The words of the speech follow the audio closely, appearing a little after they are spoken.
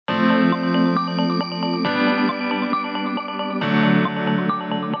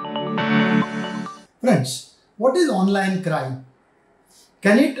what is online crime?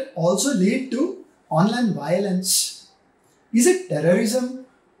 Can it also lead to online violence? Is it terrorism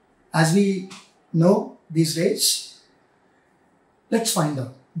as we know these days? Let's find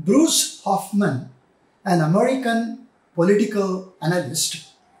out. Bruce Hoffman, an American political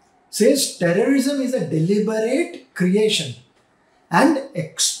analyst, says terrorism is a deliberate creation and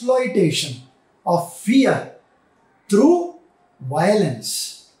exploitation of fear through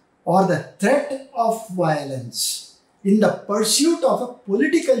violence or the threat of violence in the pursuit of a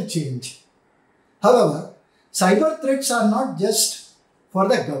political change. However, cyber threats are not just for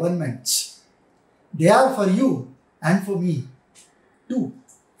the governments. They are for you and for me too.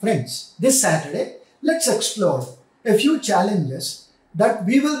 Friends, this Saturday, let's explore a few challenges that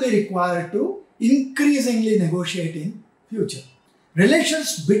we will be required to increasingly negotiate in future.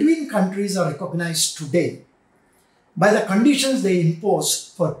 Relations between countries are recognized today by the conditions they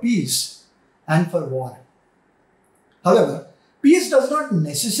impose for peace and for war. However, peace does not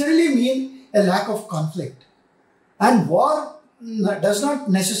necessarily mean a lack of conflict, and war does not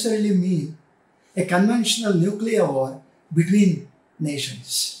necessarily mean a conventional nuclear war between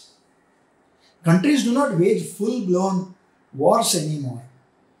nations. Countries do not wage full-blown wars anymore.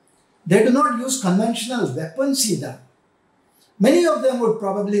 They do not use conventional weapons either. Many of them would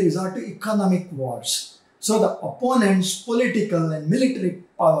probably resort to economic wars, so the opponent's political and military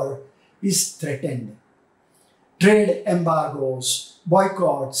power is threatened. Trade embargoes,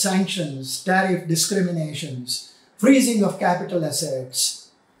 boycotts, sanctions, tariff discriminations, freezing of capital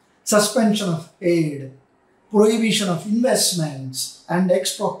assets, suspension of aid, prohibition of investments, and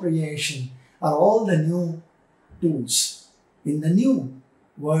expropriation are all the new tools in the new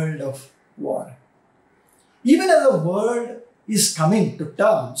world of war. Even as the world is coming to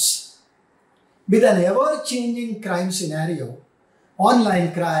terms with an ever-changing crime scenario,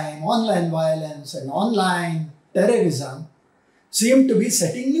 online crime, online violence, and online terrorism seem to be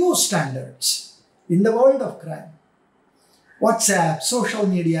setting new standards in the world of crime. WhatsApp, social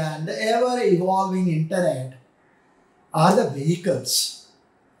media, and the ever-evolving internet are the vehicles.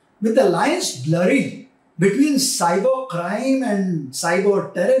 With the lines blurring between cyber crime and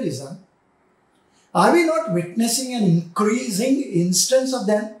cyber terrorism, are we not witnessing an increasing instance of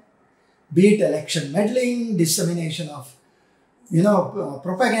them? Be it election meddling, dissemination of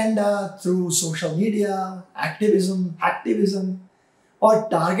propaganda through social media, activism, or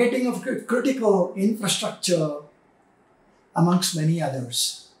targeting of critical infrastructure, amongst many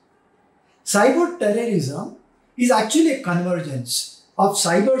others. Cyber terrorism is actually a convergence of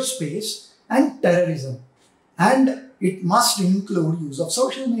cyberspace and terrorism, and it must include use of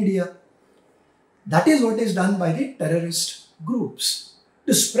social media. That is what is done by the terrorist groups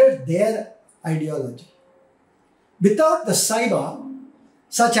to spread their ideology. Without the cyber,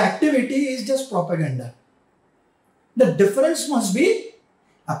 such activity is just propaganda. The difference must be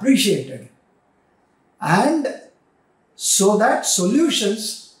appreciated, and so that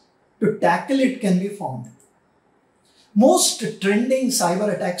solutions to tackle it can be found. Most trending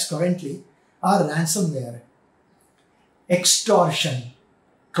cyber attacks currently are ransomware, extortion,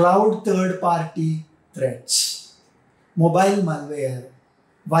 cloud third-party threats, mobile malware,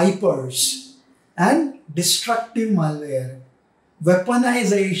 vipers, and destructive malware,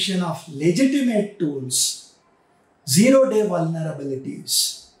 weaponization of legitimate tools, zero-day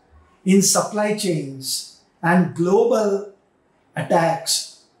vulnerabilities in supply chains, and global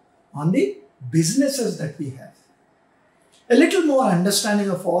attacks on the businesses that we have. A little more understanding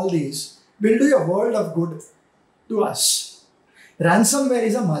of all these will do a world of good to us. Ransomware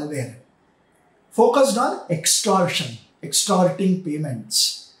is a malware focused on extortion, extorting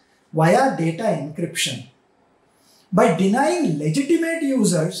payments via data encryption. By denying legitimate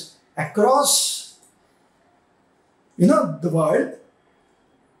users across the world,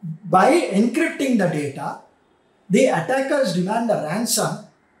 by encrypting the data, the attackers demand a ransom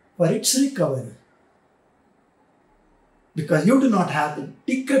for its recovery. Because you do not have the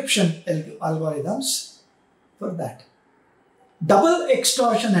decryption algorithms for that. Double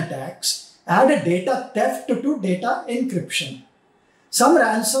extortion attacks add a data theft to data encryption. Some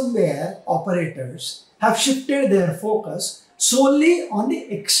ransomware operators have shifted their focus solely on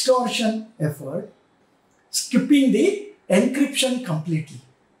the extortion effort, skipping the encryption completely.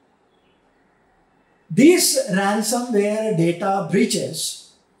 These ransomware data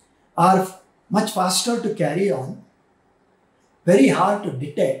breaches are much faster to carry on, very hard to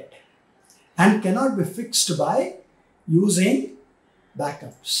detect, and cannot be fixed by using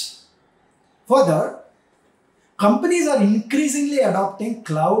backups. Further, companies are increasingly adopting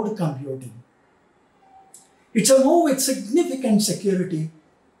cloud computing. It's a move with significant security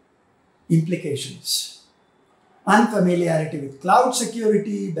implications. unfamiliarity with cloud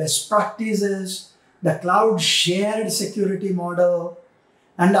security, best practices, the cloud shared security model,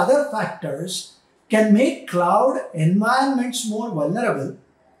 and other factors can make cloud environments more vulnerable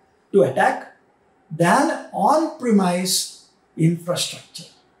to attack than on-premise infrastructure.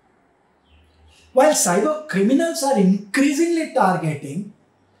 While cyber criminals are increasingly targeting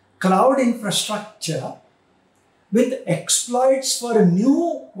cloud infrastructure with exploits for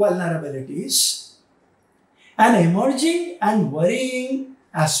new vulnerabilities, an emerging and worrying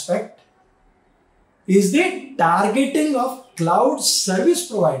aspect is the targeting of cloud service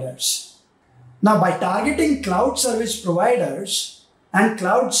providers. Now, by targeting cloud service providers and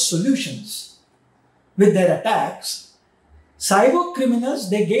cloud solutions with their attacks, cyber criminals,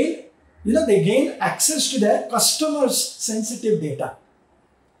 they gain access to their customers' sensitive data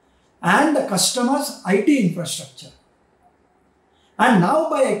and the customer's IT infrastructure. And now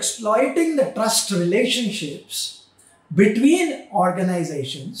by exploiting the trust relationships between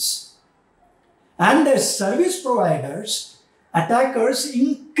organizations and their service providers, attackers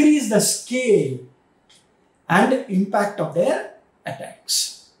increase the scale and impact of their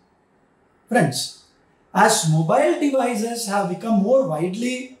attacks. Friends, as mobile devices have become more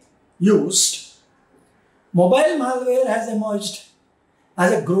widely used, mobile malware has emerged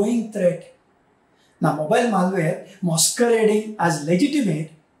as a growing threat. Now, mobile malware masquerading as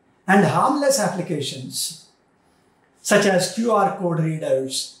legitimate and harmless applications such as QR code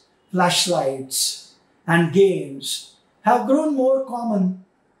readers, flashlights, and games have grown more common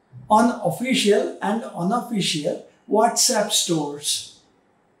on official and unofficial WhatsApp stores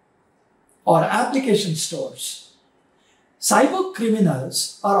or application stores. Cyber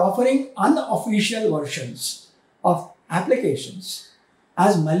criminals are offering unofficial versions of applications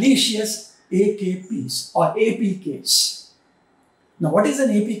as malicious AKPs or APKs. Now, what is an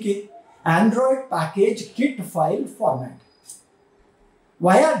APK? Android Package Kit File Format.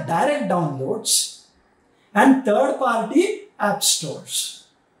 Via direct downloads and third-party app stores.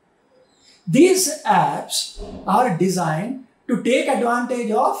 These apps are designed to take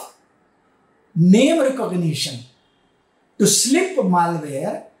advantage of name recognition to slip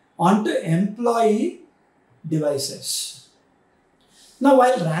malware onto employee devices. Now,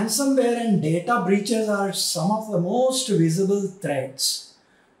 while ransomware and data breaches are some of the most visible threats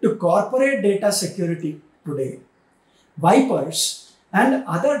to corporate data security today, vipers and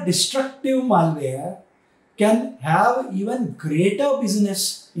other destructive malware can have even greater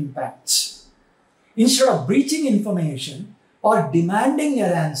business impacts. Instead of breaching information or demanding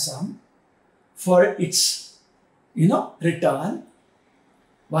a ransom for its return,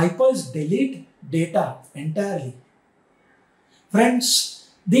 vipers delete data entirely. Friends,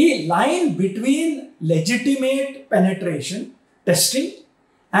 the line between legitimate penetration testing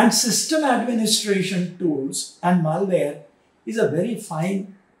and system administration tools and malware is a very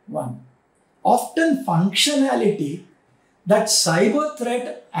fine one. Often functionality that cyber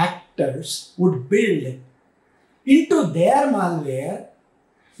threat actors would build into their malware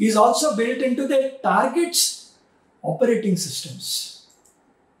is also built into their targets' operating systems.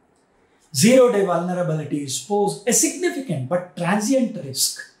 Zero-day vulnerabilities pose a significant but transient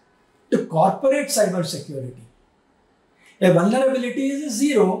risk to corporate cybersecurity. A vulnerability is a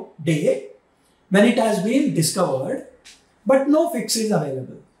 0 day when it has been discovered, but no fix is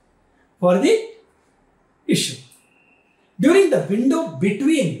available for the issue. During the window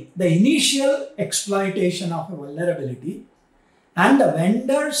between the initial exploitation of a vulnerability and the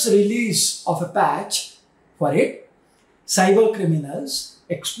vendor's release of a patch for it, cyber criminals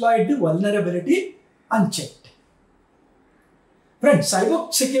exploit the vulnerability unchecked. Friends,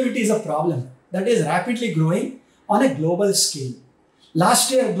 cyber security is a problem that is rapidly growing on a global scale.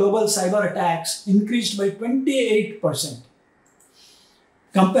 Last year, global cyber attacks increased by 28%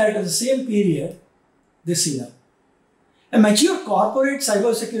 compared to the same period this year. A mature corporate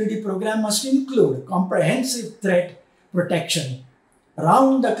cybersecurity program must include comprehensive threat protection,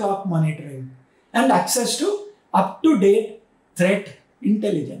 round-the-clock monitoring, and access to up-to-date threat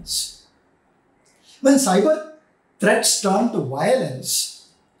intelligence. When cyber threats turn to violence,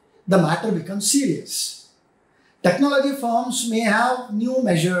 the matter becomes serious. Technology firms may have new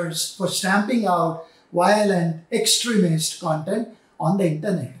measures for stamping out violent, extremist content on the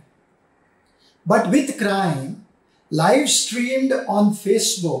internet. But with crime live streamed on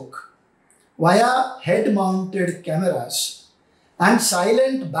Facebook via head-mounted cameras and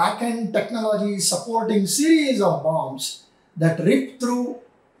silent back-end technology supporting series of bombs that rip through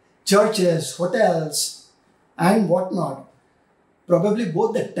churches, hotels, and whatnot, probably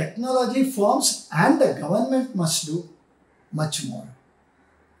both the technology firms and the government must do much more.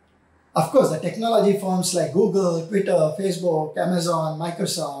 Of course, the technology firms like Google, Twitter, Facebook, Amazon,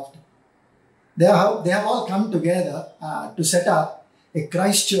 Microsoft, they have all come together to set up a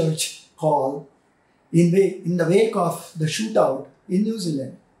Christchurch call in the wake of the shootout in New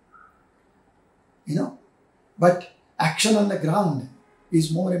Zealand. But action on the ground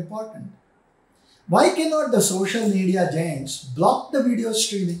is more important. Why cannot the social media giants block the video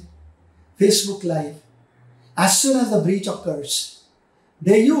streaming, Facebook Live, as soon as the breach occurs?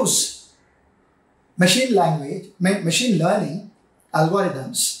 They use machine learning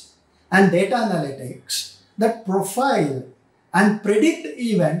algorithms and data analytics that profile and predict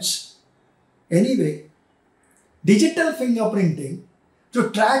events anyway. Digital fingerprinting to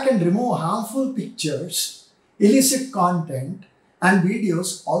track and remove harmful pictures, illicit content, and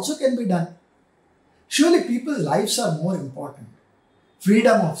videos also can be done. Surely people's lives are more important.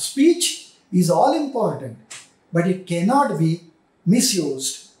 Freedom of speech is all important, but it cannot be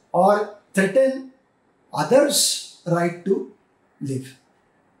misused or threaten others' right to live.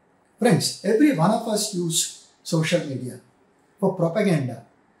 Friends, every one of us use social media for propaganda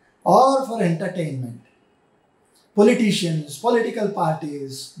or for entertainment. Politicians, political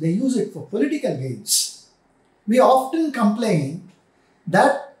parties, they use it for political gains. We often complain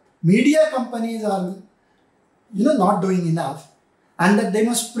that media companies are not doing enough and that they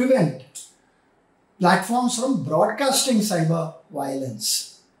must prevent platforms from broadcasting cyber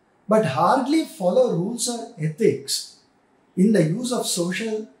violence, but hardly follow rules or ethics in the use of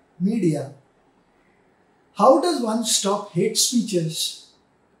social media. How does one stop hate speeches,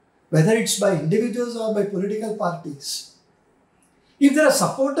 whether it's by individuals or by political parties? If there are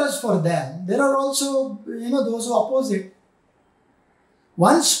supporters for them, there are also those who oppose it.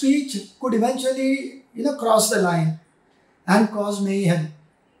 One speech could eventually cross the line and cause mayhem.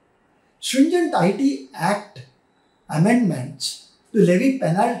 Stringent IT Act amendments to levy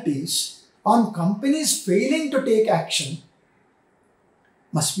penalties on companies failing to take action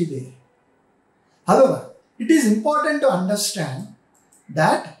must be there. However, it is important to understand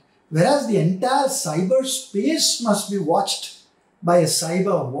that whereas the entire cyberspace must be watched by a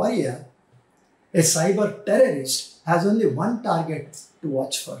cyber warrior, a cyber terrorist has only one target to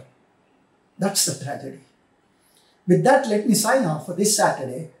watch for. That's the tragedy. With that, let me sign off for this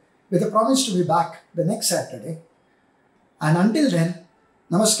Saturday with a promise to be back the next Saturday. And until then,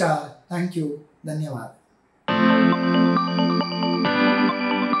 namaskar, thank you, dhanyawad.